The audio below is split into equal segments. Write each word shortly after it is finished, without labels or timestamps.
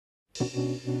I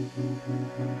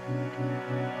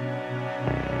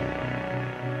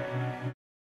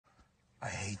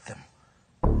hate them.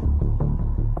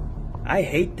 I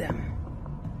hate them.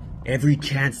 Every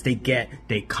chance they get,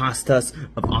 they cost us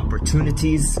of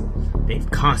opportunities. They've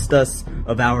cost us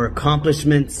of our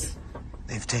accomplishments.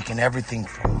 They've taken everything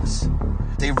from us.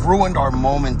 They've ruined our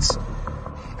moments,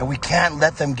 and we can't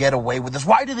let them get away with this.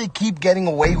 Why do they keep getting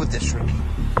away with this, Ricky?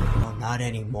 Well, not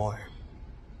anymore.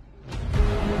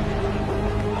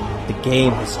 The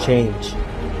game has changed.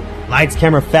 Lights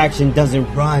Camera Faction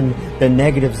doesn't run the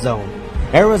negative zone.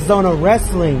 Arizona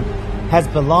Wrestling has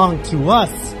belonged to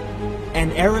us.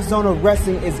 And Arizona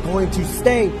Wrestling is going to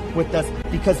stay with us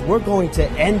because we're going to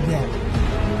end them.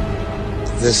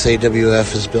 This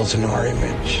AWF is built in our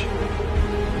image.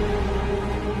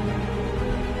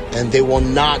 And they will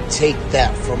not take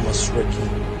that from us, Ricky.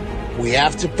 We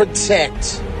have to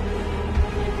protect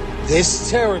this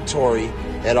territory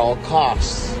at all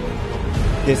costs.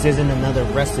 This isn't another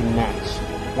wrestling match.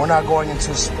 We're not going into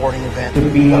a sporting event.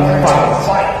 We are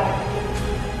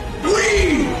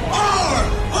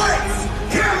Lights,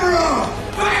 Camera,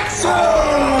 Faction!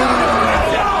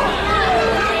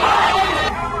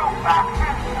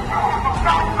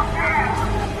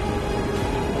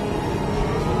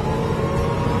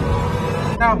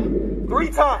 Now,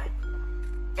 3-time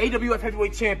AWF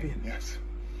Heavyweight Champion. Yes.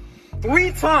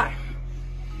 3-time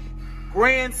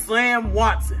Grand Slam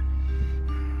Watson.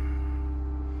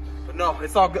 But no,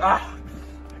 it's all good.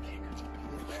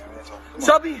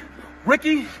 Chubby, Ricky,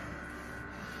 you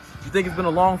think it's been a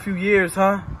long few years,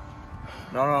 huh?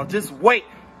 No, just wait.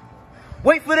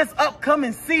 Wait for this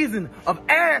upcoming season of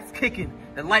ass kicking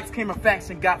that Lights Camera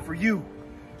Faction got for you.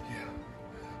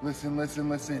 Listen.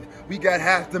 We got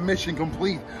half the mission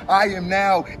complete. I am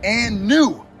now and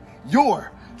new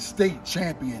your state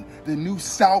champion. The new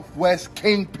Southwest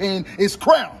Kingpin is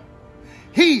crowned.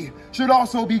 He should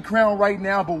also be crowned right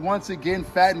now, but once again,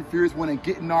 Phat and Furious want to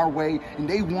get in our way, and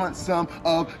they want some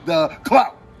of the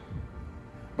clout.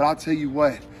 But I'll tell you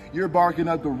what, you're barking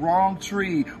up the wrong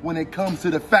tree when it comes to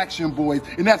the Faction boys,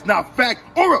 and that's not fact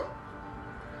or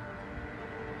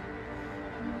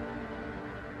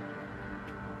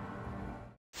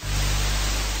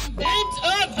Event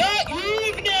of the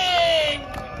evening!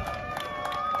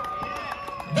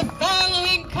 The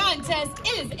following contest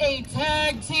is a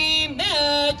tag team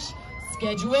match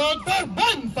scheduled for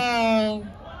one fall.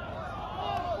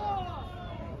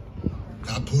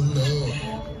 I pull up,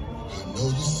 I know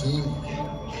you see me.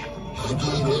 I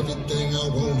get everything I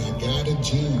want, I got a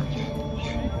gym.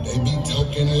 They be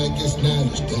talking like it's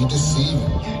knowledge, they deceiving. I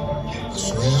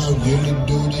swear I really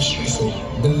do this shit, so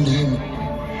believe me.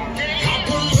 I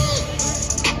pull up,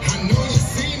 I know you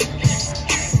see me.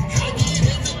 I get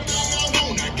everything I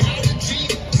want, I got a gym.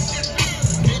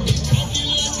 They be talking like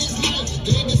it's knowledge,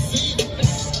 they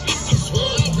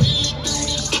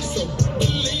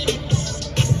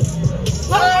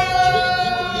deceiving. I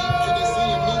swear I really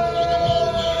do this shit,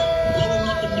 so believe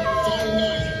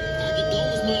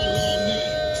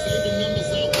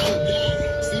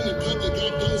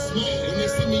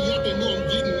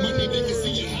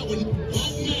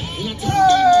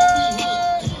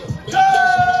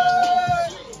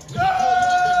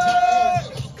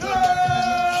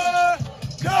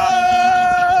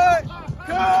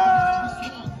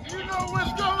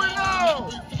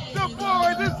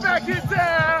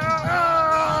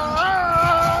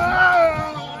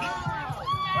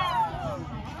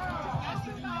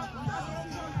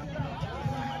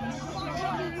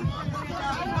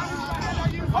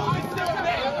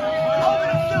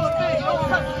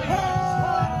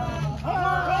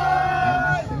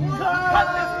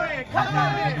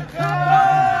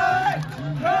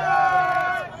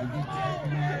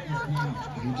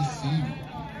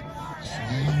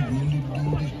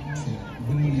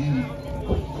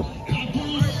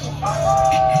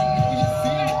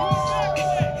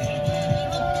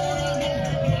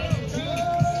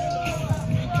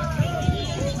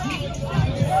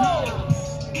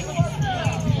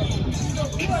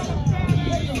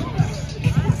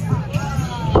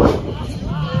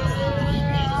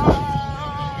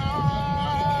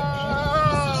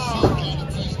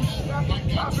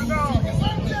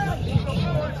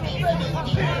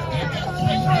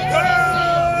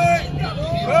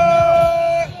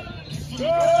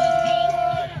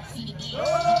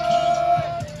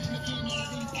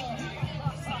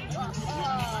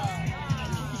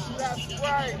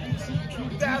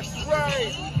That's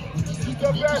right.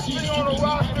 The best thing on the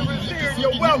roster is here.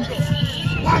 You're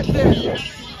welcome. Watch this.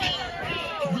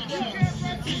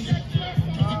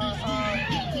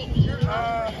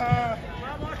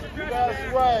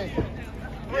 That's right.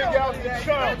 Bring out the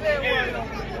trumps.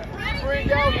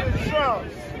 Bring out the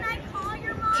trumps. Can I call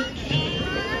your mom?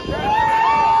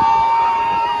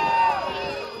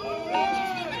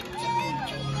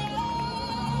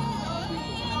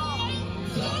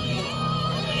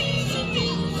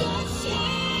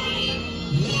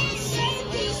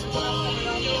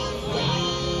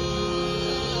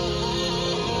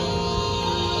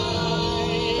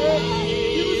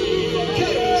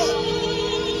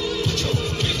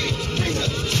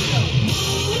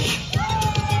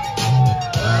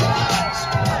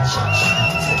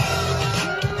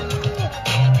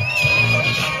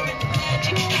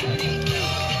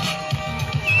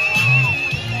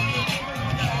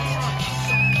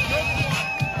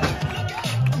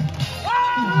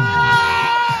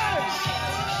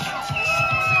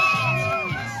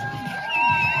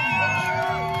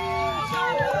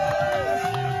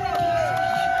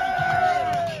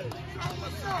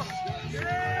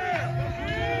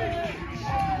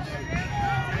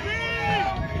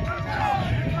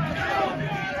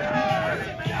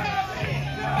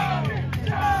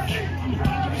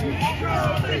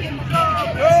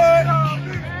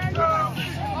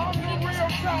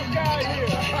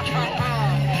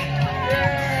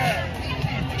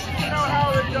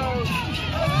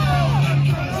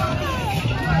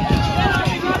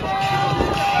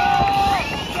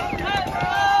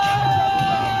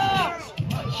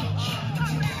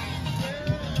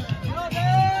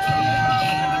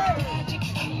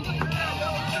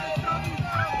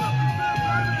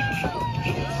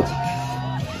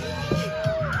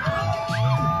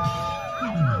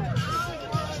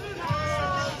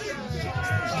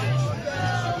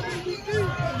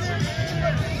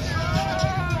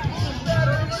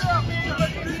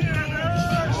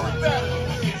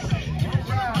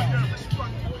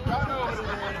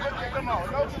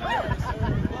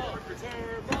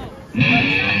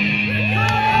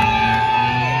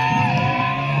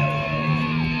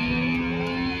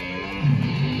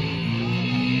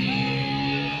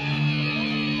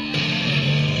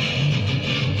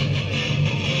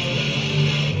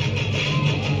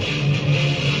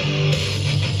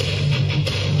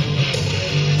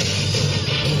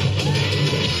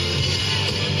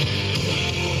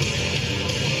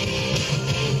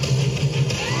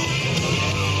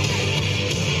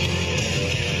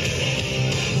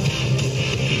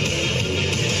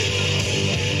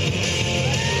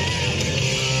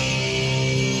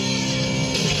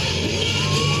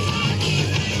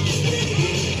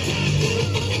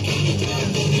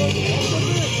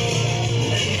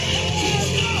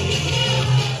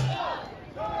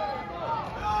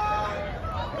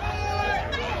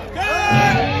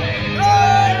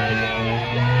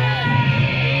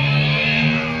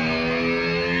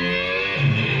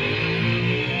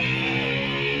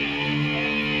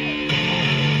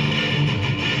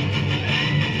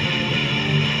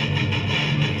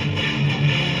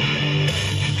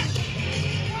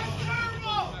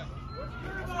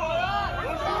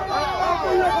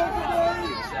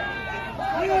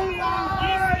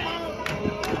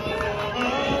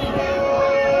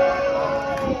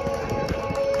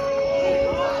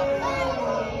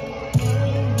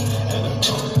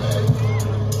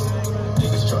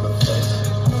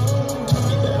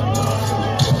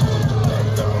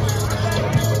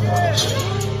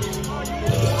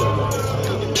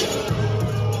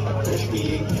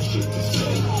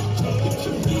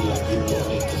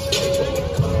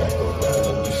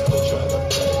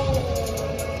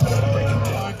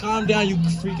 Calm down, you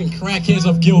freaking crackheads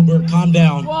of Gilbert. Calm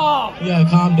down. Whoa! Yeah,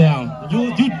 calm down.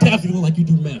 You definitely look like you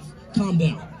do meth. Calm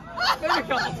down. Maybe a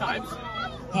couple times.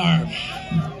 All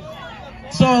right.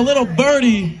 So a little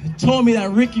birdie told me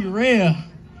that Ricky Rea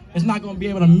is not going to be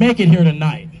able to make it here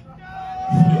tonight.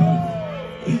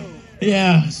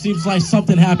 Yeah, seems like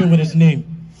something happened with his knee.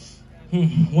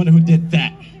 Wonder who did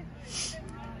that.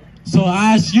 So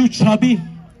I ask you, Chubby,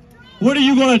 what are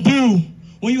you going to do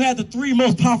when you have the three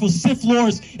most powerful Sith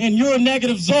Lords in your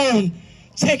negative zone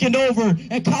taking over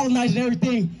and colonizing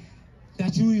everything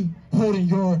that you hold in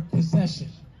your possession?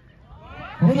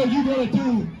 What are you going to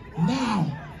do now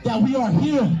that we are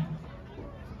here?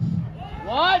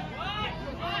 What?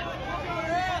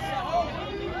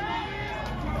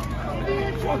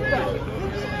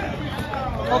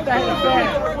 Hope that hit a bag.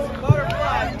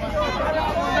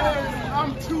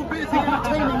 I'm too busy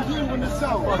entertaining you in the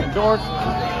zone. Fucking dork.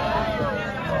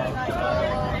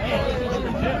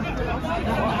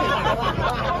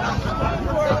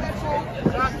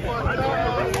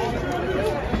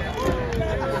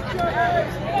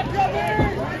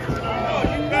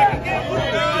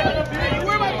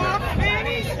 Where my mom?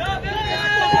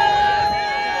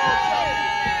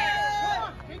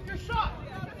 Take your shot.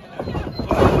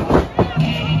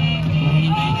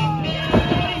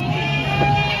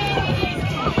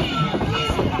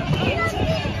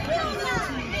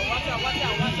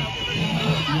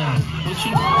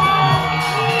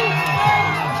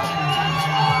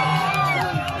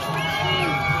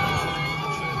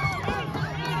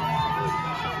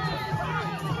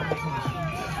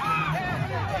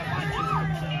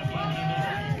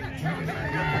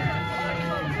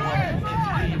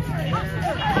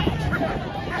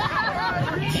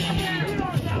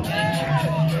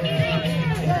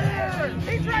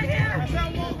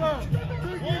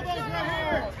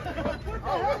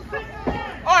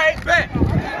 All right, bet. All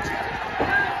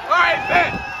right,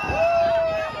 bet.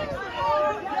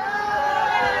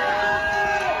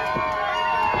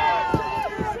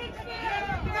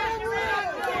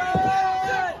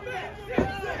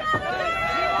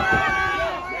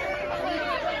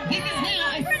 This is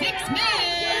now a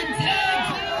six-man tag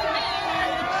team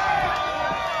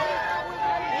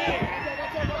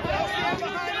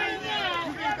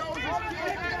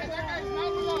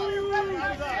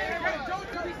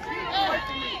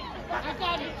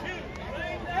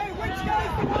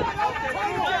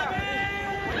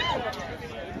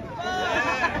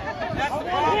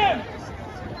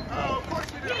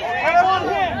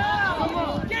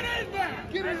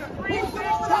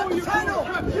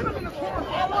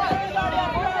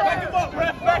Back him up,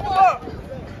 ref. Back him up.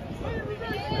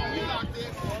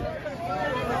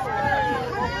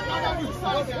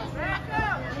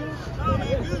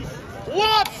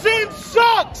 Watson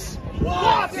sucks!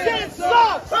 Watson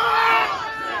sucks!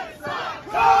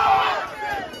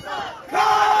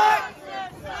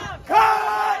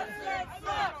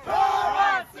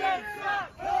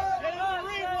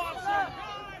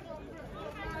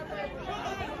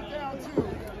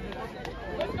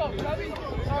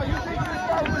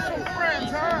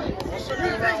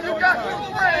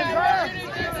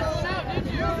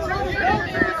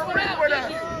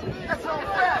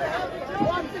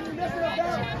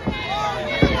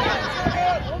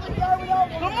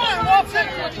 Come on, Watson.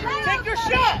 Take your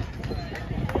shot.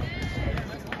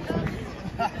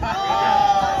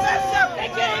 They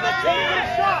can't even take your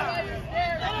shot.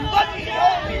 You lucky you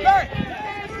hold me back.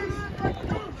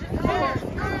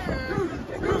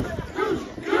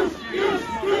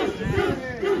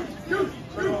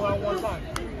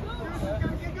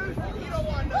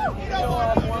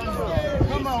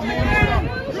 Come on, man.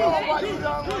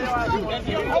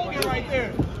 Hold it right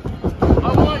there.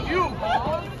 I want you.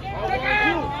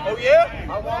 Oh yeah?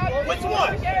 Which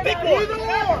one? Big one.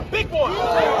 Big one.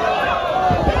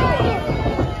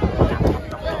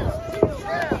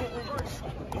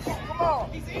 Come on.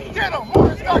 Get him.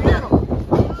 Morris, go get him.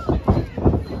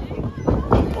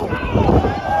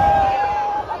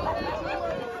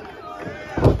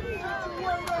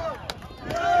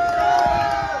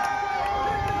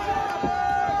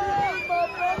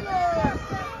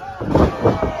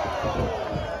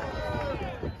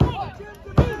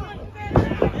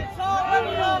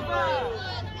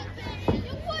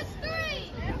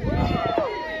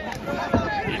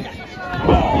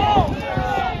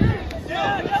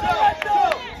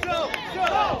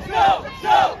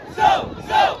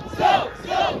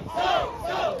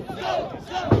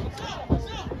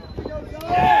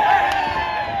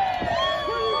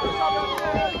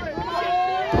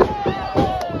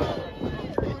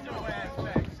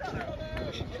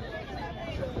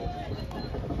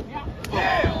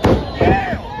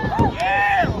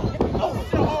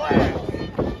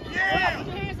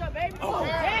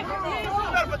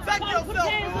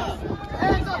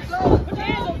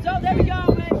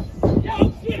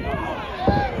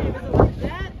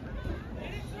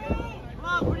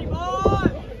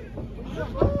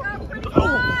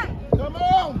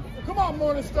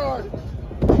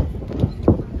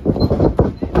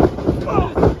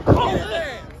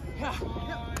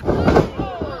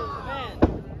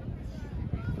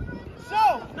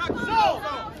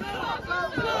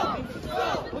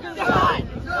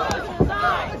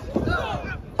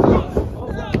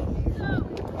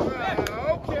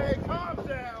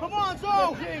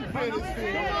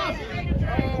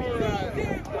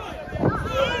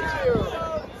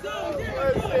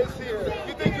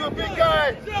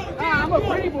 I'm a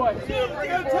pretty boy.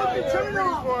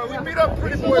 We beat up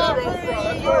pretty boys strong.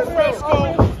 Let's go, Fresco.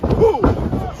 Woo!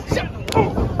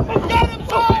 Got him,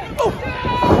 boy!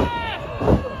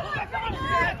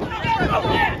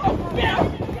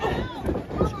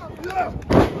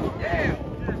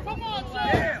 Come on,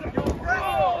 sir.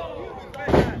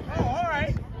 Oh, all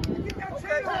right.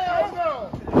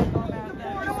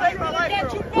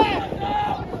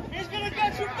 He's gonna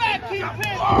get you back,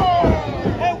 Kingpin.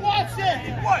 Hey, Watson.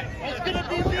 What? It's gonna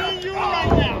be me and you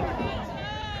right now.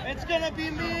 It's gonna be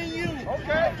me and you.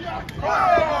 Okay.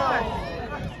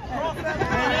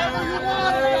 Whenever you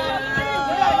want.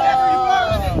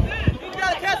 You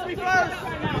gotta catch me first.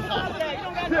 You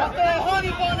don't gotta throw a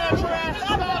honey bun at your ass.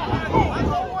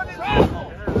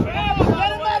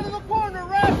 Get him out of the corner,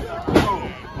 ref.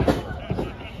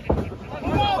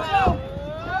 Come on, Joe.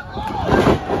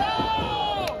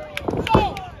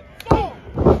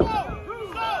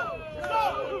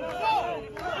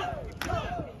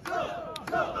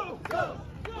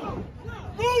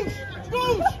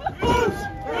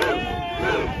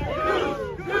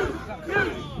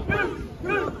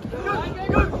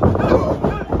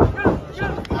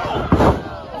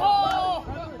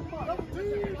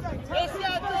 It's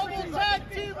that double tag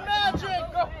team magic.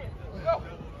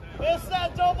 It's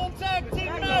that double tag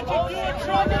team magic. You're in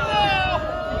trouble now.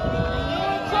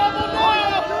 You're in trouble now.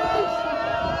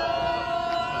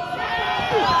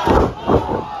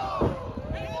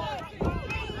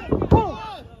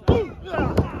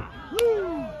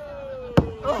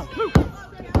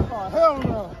 Oh, hell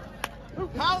no.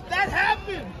 How that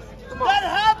happened? That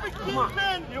happened,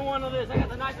 Kingpin. You don't want to know this. I got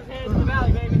the nicest hands in the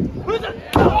valley, baby. Who's it?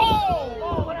 Oh!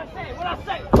 Oh, what'd I say? What'd I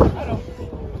say?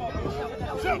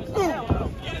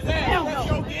 Get his ass. Let's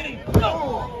go get him.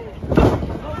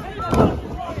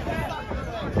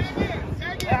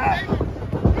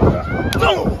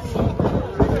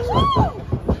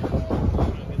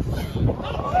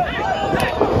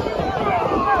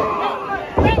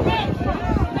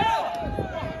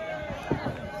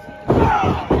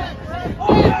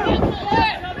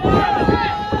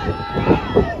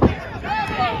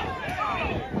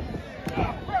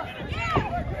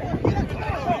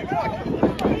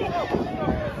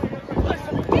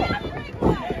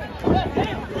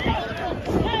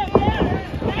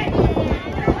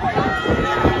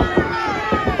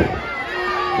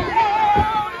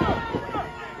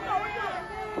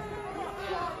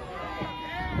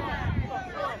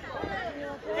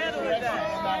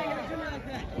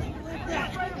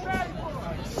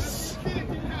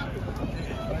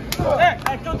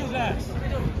 Hey, cook his ass.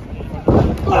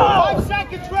 5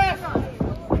 seconds rest.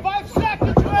 5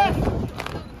 seconds rest.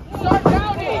 Start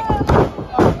counting.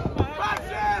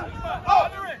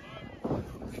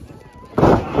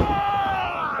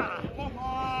 Come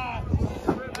on.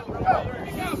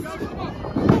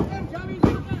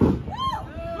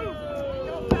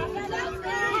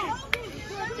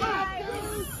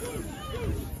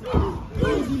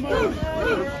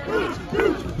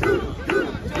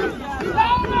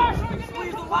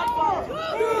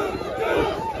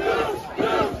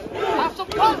 Have some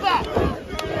comeback.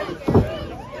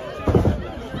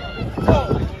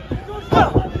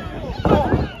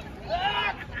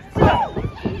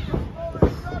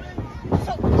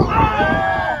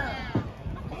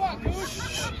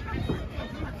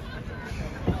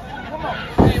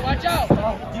 Hey, watch out.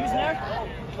 Use there.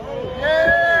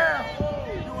 Yeah!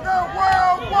 The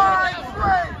worldwide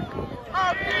strength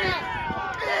of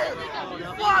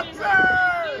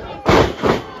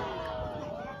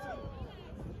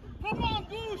Come on,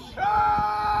 Goosh.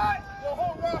 Shot! The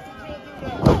whole roster can't do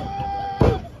that.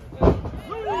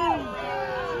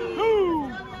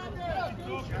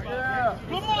 Yeah,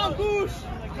 Come on,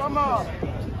 Goosh. come on.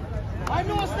 I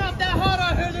know it's not that hot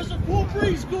out here. There's a cool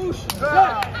breeze, Goosh.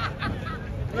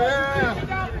 Yeah.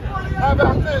 How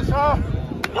about this, huh?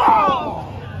 Oh!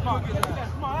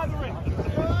 Come on, out of the ring.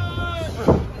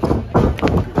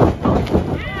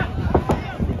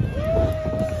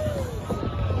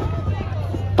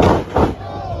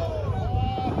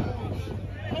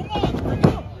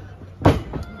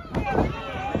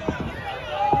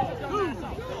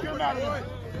 Get him out of the way.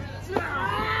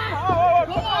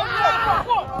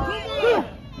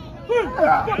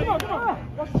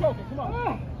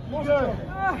 We good.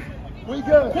 We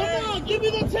good. Come on, give me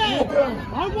the tag.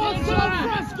 I want some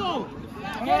fresco.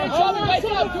 I want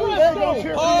some They gonna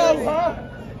cheer for you, huh?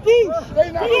 Goosh.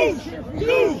 They not gonna cheer for you.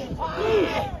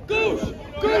 Goosh.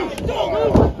 Give me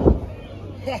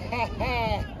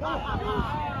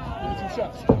some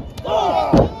shots.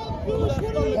 Goosh,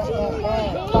 what are you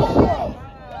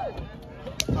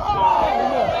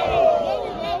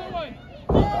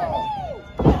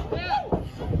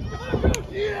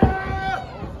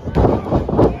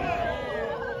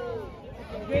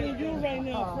I'm getting you right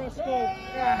now, Fresco.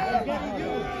 I'm getting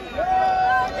you.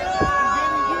 I'm getting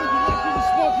you. You're not going to be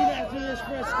smoking after this,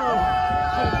 Fresco.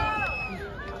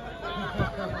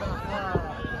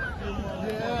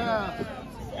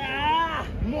 Yeah.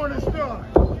 Morning Star.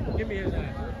 Give me his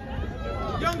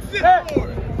ass. Young Sith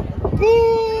Lord.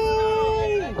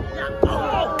 Boom!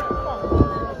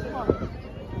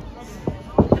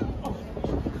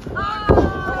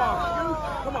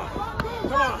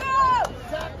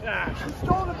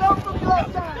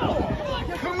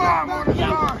 Come on, Morning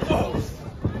Star.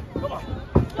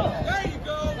 There you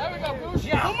go. There we go,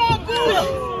 Goosh. Come on,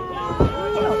 Goosh.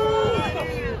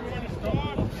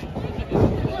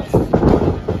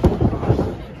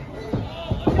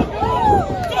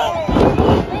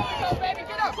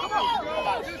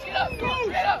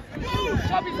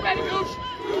 Chubby's ready, Goosh.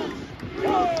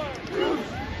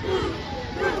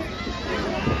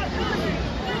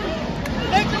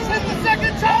 They just hit the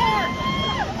second tower.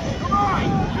 Come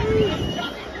on.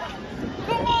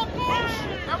 Come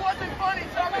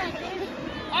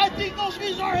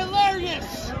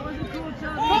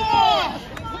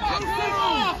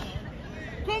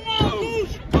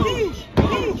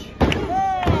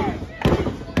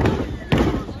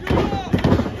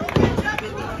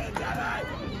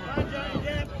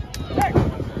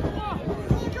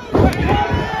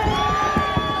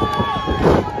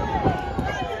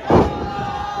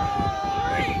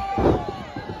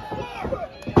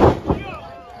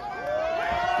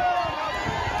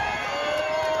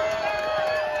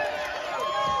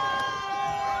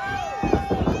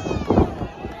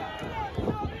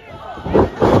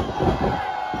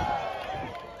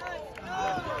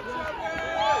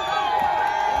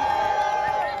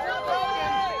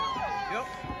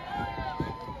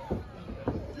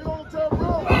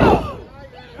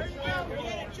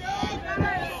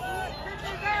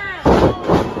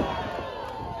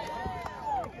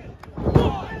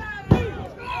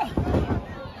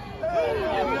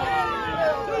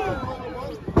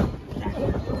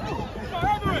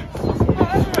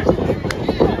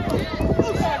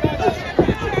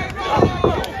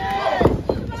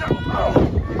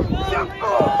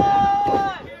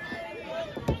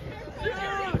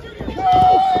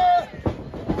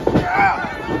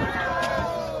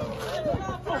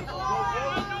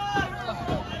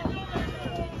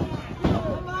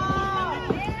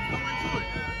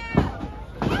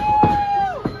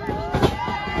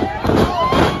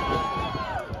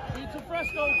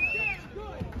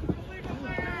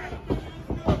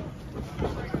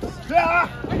They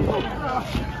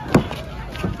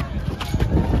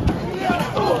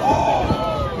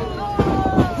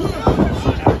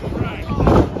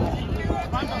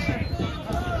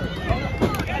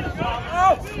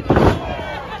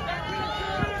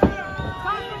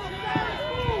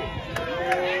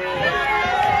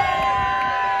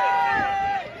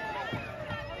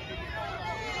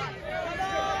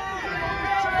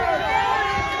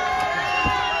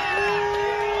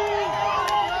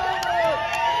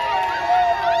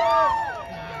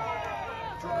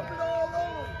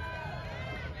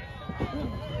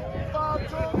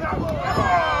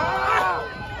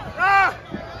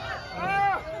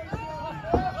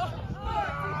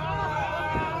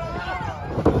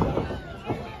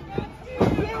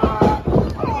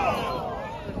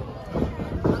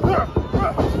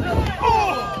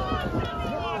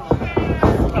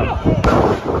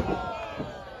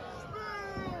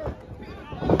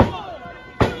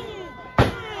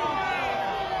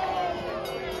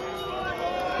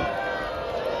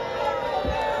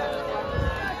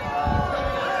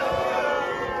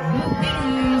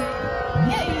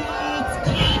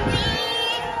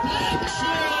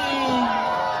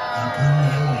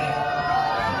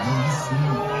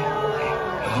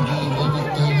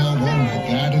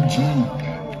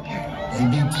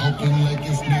be talking like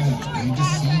it's knowledge, they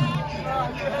deceive.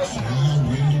 So I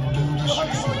really do this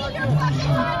shit, so I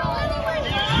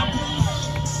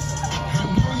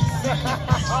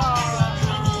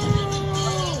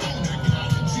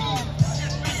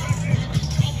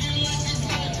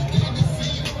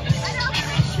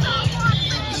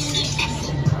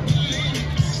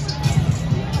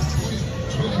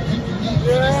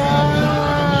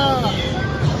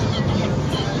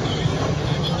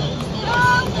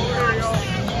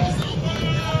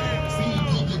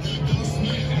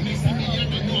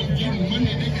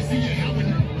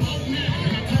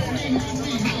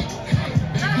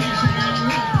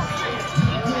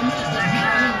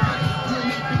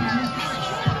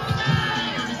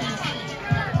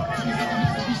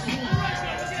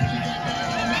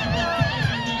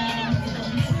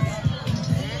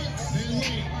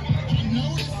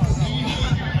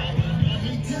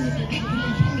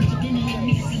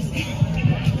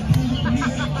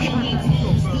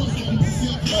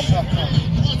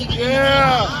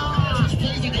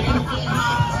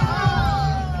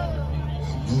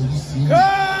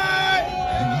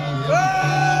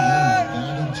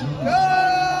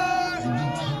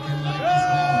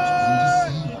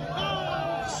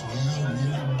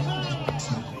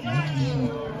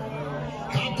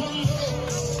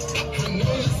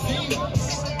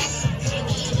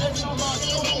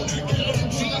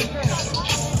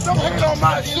Don't hate on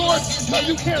my shorts, so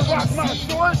you can't rock my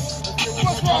shorts.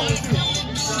 What's wrong with you?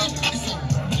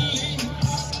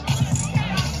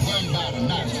 One bottle,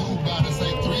 not two bottles,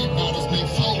 say three bottles, make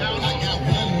four. I got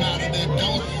one bottle that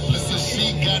don't. Listen,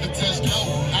 she got a test go.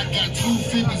 I got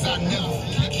 250s, I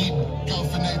never keep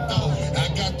golfing that though. I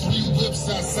got 3 whips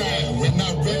outside, when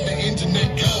I run the engine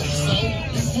that goes. So,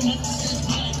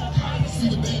 see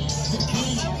the back,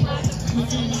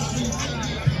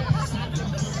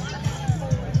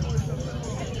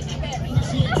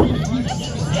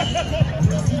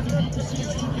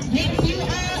 Thank you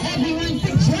all, everyone,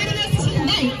 for joining us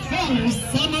tonight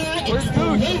for Summer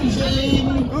Explosion.